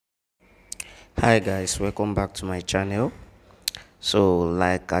Hi guys, welcome back to my channel. So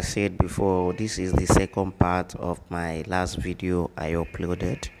like I said before, this is the second part of my last video I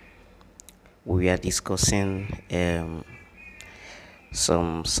uploaded. We are discussing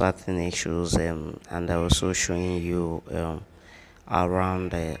some certain issues and also showing you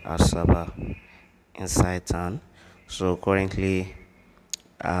around Asaba inside town. So currently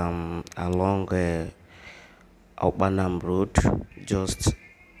along Opanam Road, just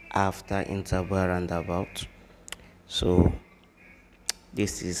after Interval roundabout. So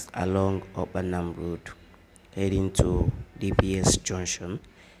this is along Opanam Road, heading to DPS Junction,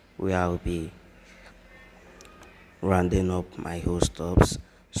 where I'll be rounding up my whole stops.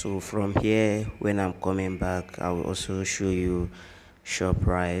 So from here, when I'm coming back, I will also show you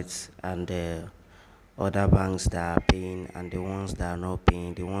ShopRite and other banks that are paying and the ones that are not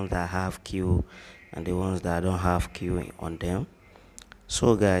paying, the ones that have queue and the ones that don't have queue on them.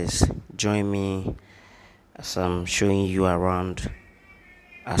 So guys, join me as I'm showing you around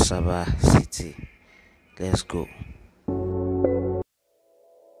Asaba City. Let's go.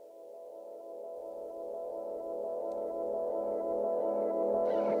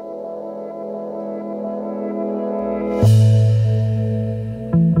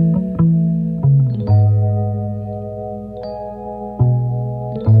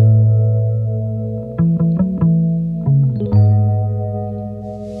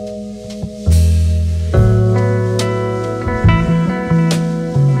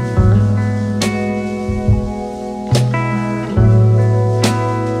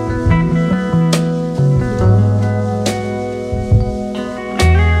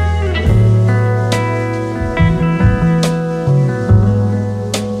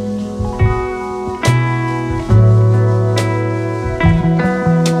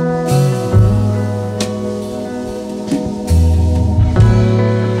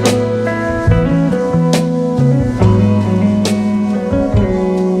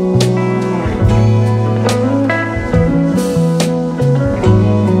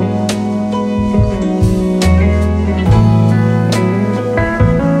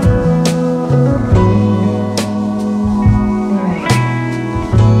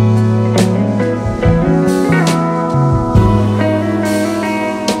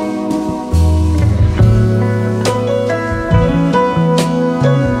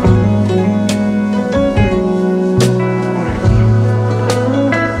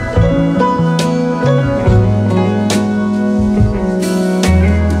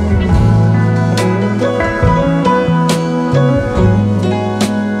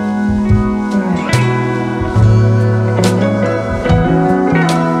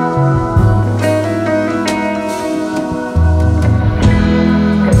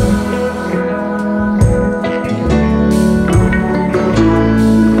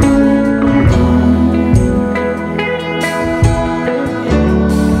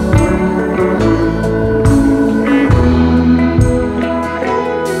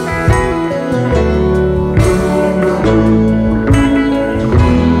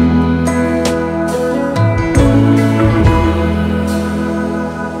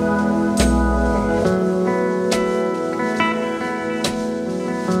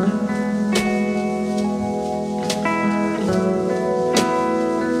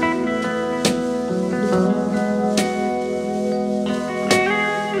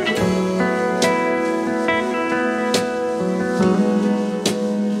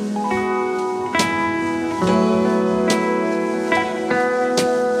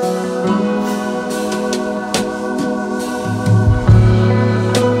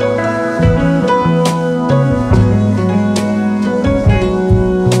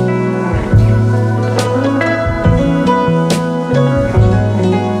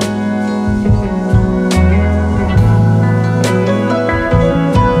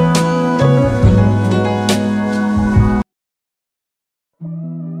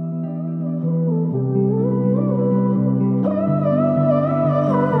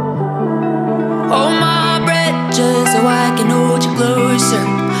 Hold my breath just so I can hold you closer.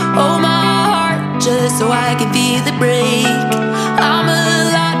 Hold my heart just so I can feel it break. I'm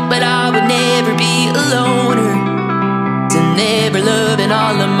a lot, but I would never be a loner. To never love in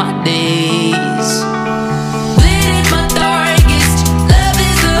all of my days. Bleeding my darkest, love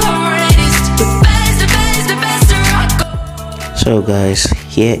is the hardest. But the faster I go. So guys,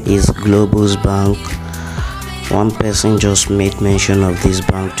 here is Global's Bank. One person just made mention of this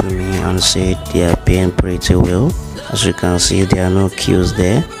bank to me and said they are paying pretty well. As you can see, there are no queues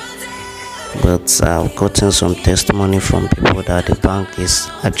there, but I've gotten some testimony from people that the bank is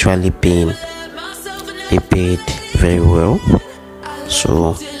actually paying. They paid very well.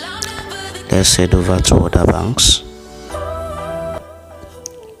 So let's head over to other banks.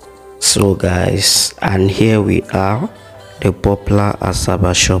 So guys, and here we are, the popular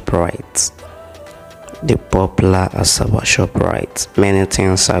Asaba ShopRite. The popular Asaba ShopRite. Many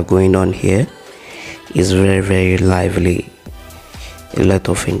things are going on here. It's very lively. A lot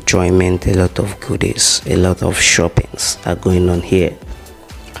of enjoyment, a lot of goodies, a lot of shoppings are going on here.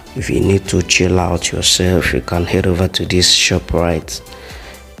 If you need to chill out yourself, you can head over to this ShopRite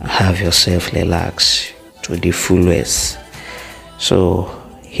and have yourself relax to the fullest. So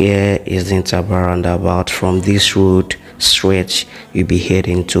here is the Asaba roundabout. From this road stretch, you'll be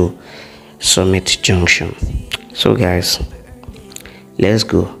heading to Summit Junction. So guys, let's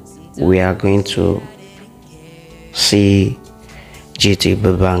go. We are going to see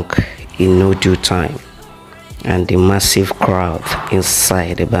GTB Bank in no due time, and the massive crowd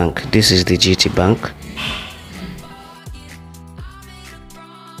inside the bank. This is the GT Bank.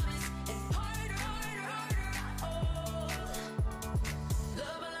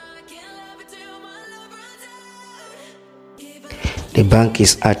 The bank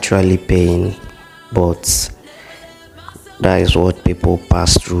is actually paying, but that is what people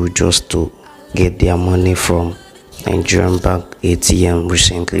pass through just to get their money from Nigerian bank ATM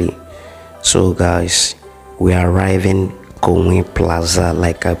recently. So guys, we are arriving Conway Plaza.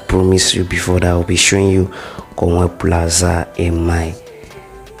 Like I promised you before, that I'll be showing you Conway Plaza in my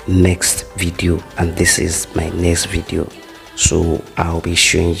next video, and this is my next video. So I'll be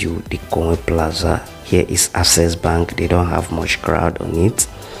showing you the Conway Plaza. Here is Access Bank. They don't have much crowd on it.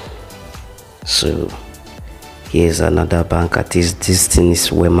 So here's another bank. At this thing is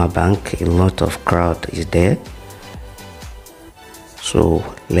Wema Bank. A lot of crowd is there. So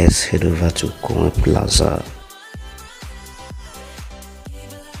let's head over to Conway Plaza.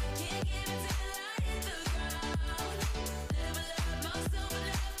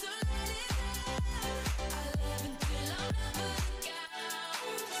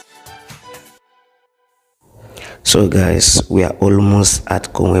 So guys, we are almost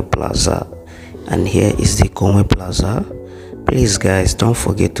at Conway Plaza, and here is the Conway Plaza. Please guys, don't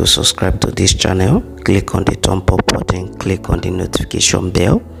forget to subscribe to this channel, click on the thumb up button, click on the notification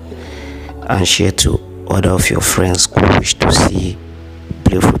bell, and share to other of your friends who wish to see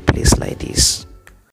beautiful places.